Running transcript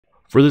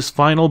For this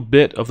final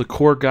bit of the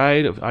core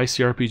guide of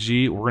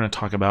ICRPG, we're going to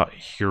talk about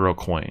hero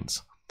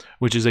coins,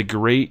 which is a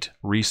great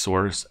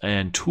resource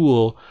and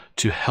tool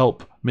to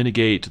help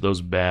mitigate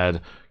those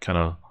bad kind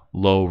of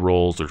low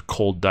rolls or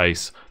cold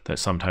dice that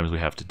sometimes we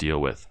have to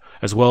deal with,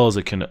 as well as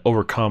it can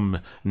overcome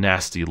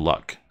nasty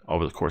luck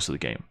over the course of the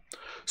game.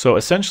 So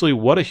essentially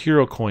what a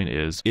hero coin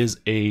is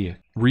a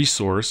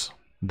resource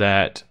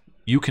that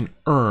you can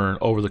earn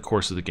over the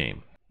course of the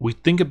game. We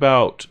think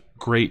about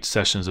great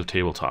sessions of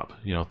tabletop,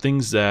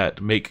 things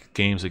that make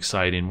games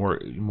exciting,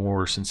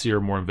 more sincere,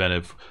 more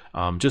inventive,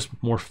 just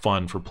more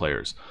fun for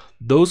players.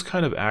 Those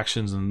kind of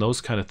actions and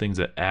those kind of things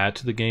that add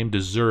to the game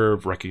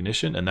deserve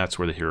recognition, and that's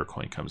where the hero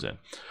coin comes in.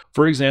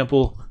 For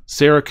example,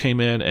 Sarah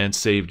came in and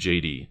saved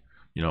JD.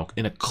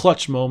 In a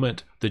clutch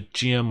moment, the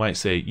GM might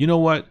say, you know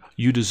what,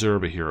 you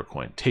deserve a hero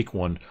coin. Take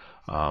one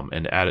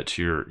and add it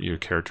to your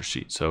character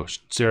sheet. So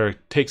Sarah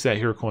takes that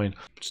hero coin,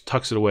 just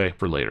tucks it away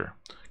for later.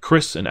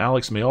 Chris and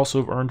Alex may also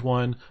have earned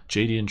one.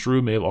 JD and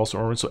Drew may have also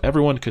earned one. So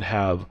everyone could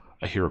have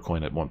a hero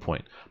coin at one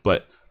point.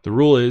 But the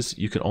rule is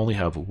you can only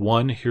have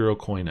one hero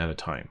coin at a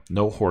time.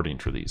 No hoarding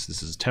for these.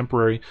 This is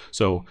temporary.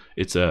 So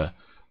it's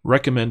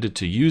recommended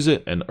to use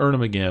it and earn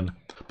them again.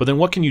 But then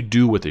what can you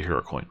do with the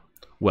hero coin?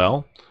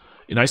 Well,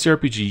 in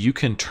ICRPG, you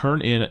can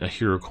turn in a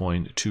hero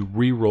coin to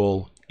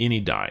re-roll any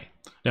die.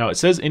 Now, it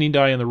says any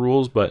die in the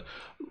rules, but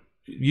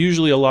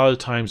usually a lot of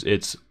times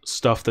it's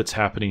stuff that's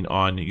happening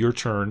on your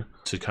turn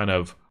to kind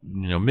of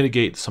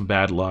mitigate some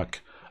bad luck.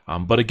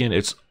 But again,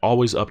 it's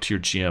always up to your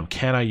GM.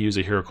 Can I use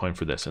a hero coin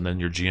for this? And then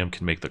your GM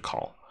can make the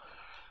call.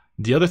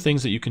 The other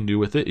things that you can do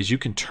with it is you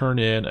can turn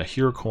in a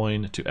hero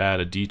coin to add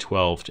a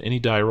D12 to any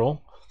die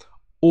roll,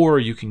 or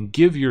you can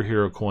give your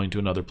hero coin to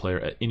another player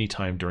at any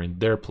time during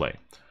their play.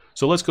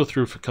 So let's go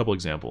through a couple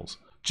examples.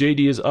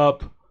 JD is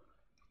up.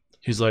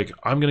 He's like,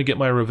 I'm going to get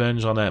my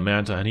revenge on that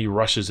Manta, and he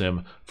rushes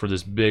him for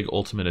this big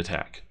ultimate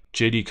attack.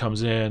 JD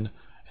comes in, and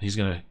he's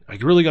going to, I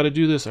really got to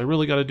do this. I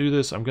really got to do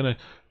this. I'm going to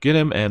get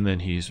him, and then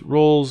he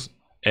rolls,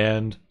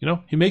 and,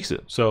 he makes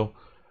it. So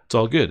it's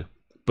all good.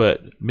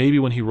 But maybe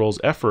when he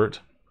rolls effort,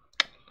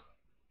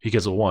 he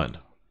gets a 1.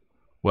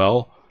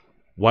 Well,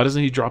 why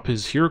doesn't he drop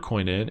his hero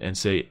coin in and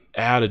say,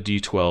 add a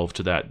D12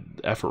 to that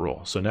effort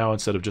roll? So now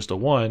instead of just a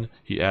 1,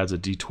 he adds a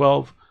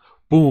D12.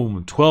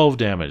 Boom, 12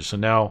 damage. So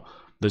now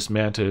this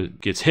Manta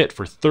gets hit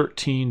for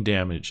 13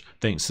 damage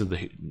thanks to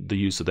the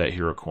use of that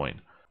hero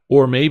coin.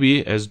 Or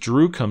maybe as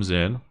Drew comes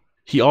in,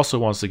 he also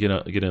wants to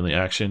get in the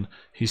action.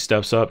 He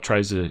steps up,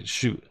 tries to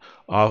shoot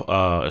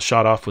a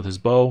shot off with his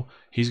bow.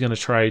 He's going to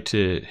try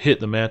to hit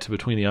the Manta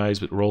between the eyes,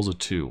 but rolls a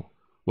 2.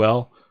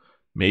 Well,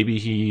 maybe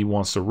he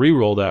wants to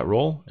re-roll that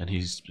roll, and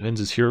he spends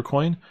his hero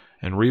coin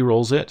and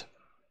re-rolls it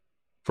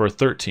for a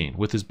 13.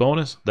 With his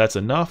bonus, that's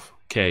enough.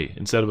 Okay,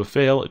 instead of a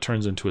fail, it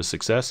turns into a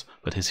success,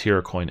 but his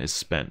hero coin is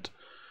spent.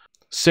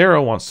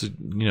 Sarah wants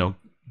to,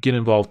 get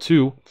involved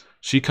too.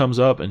 She comes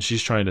up and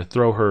she's trying to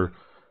throw her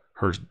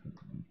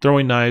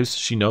throwing knives.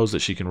 She knows that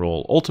she can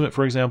roll ultimate,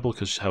 for example,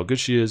 because how good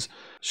she is.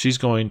 She's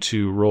going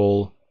to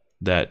roll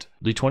that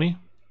D20,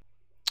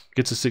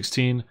 gets a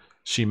 16.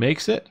 She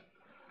makes it.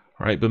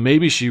 All right, but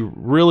maybe she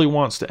really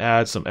wants to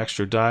add some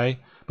extra die,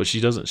 but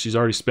she doesn't. She's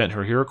already spent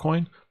her hero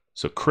coin.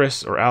 So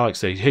Chris or Alex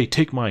say, hey,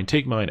 take mine,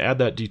 add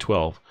that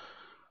D12.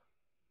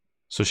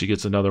 So she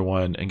gets another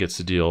one and gets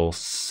to deal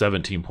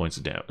 17 points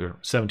of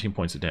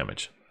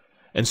damage.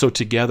 And so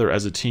together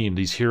as a team,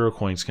 these hero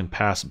coins can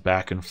pass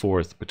back and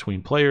forth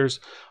between players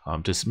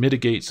to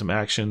mitigate some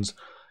actions,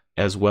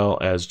 as well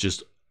as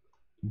just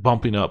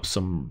bumping up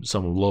some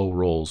low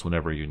rolls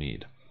whenever you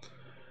need.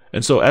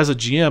 And so as a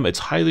GM, it's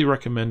highly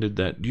recommended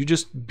that you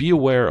just be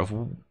aware of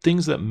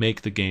things that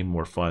make the game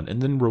more fun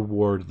and then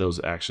reward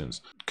those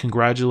actions.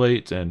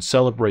 Congratulate and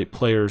celebrate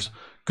players'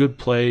 good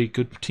play,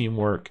 good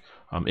teamwork,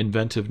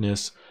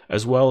 inventiveness,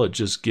 as well. It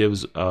just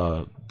gives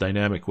a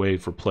dynamic way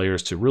for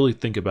players to really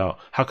think about,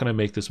 how can I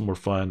make this more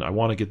fun? I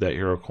want to get that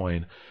hero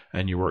coin,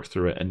 and you work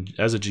through it. And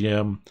as a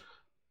GM,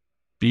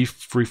 be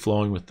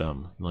free-flowing with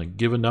them. Like,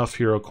 give enough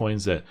hero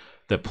coins that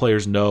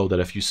players know that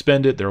if you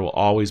spend it, there will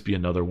always be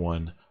another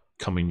one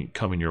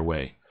coming your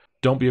way.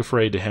 Don't be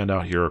afraid to hand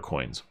out hero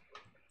coins,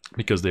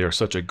 because they are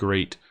such a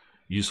great,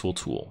 useful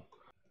tool.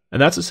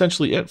 And that's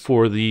essentially it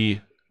for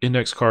the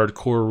index card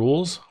core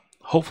rules.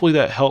 Hopefully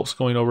that helps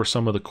going over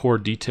some of the core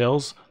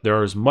details.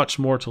 There is much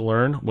more to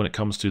learn when it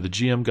comes to the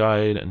GM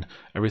guide and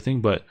everything,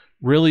 but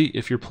really,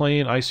 if you're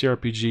playing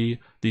ICRPG,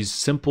 these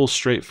simple,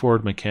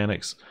 straightforward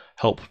mechanics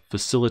help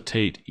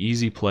facilitate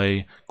easy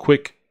play,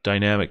 quick,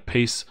 dynamic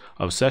pace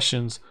of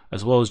sessions,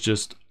 as well as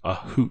just a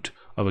hoot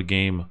of a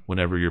game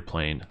whenever you're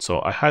playing.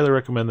 So I highly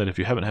recommend that if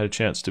you haven't had a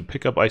chance to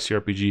pick up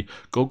ICRPG,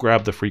 go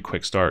grab the free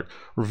Quickstart,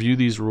 review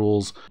these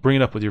rules, bring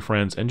it up with your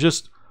friends, and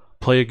just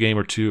play a game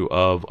or two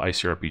of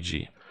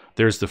ICRPG.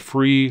 There's the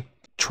free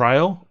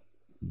trial,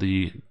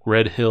 the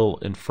Red Hill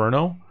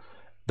Inferno,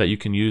 that you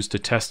can use to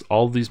test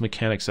all of these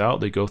mechanics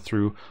out. They go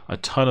through a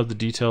ton of the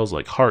details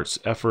like hearts,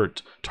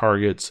 effort,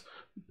 targets,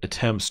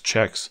 attempts,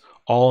 checks,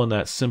 all in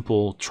that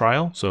simple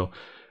trial. So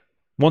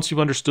once you've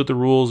understood the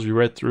rules, you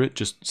read through it,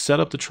 just set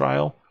up the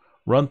trial,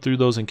 run through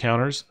those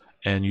encounters,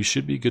 and you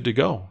should be good to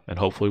go. And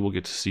hopefully we'll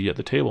get to see you at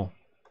the table.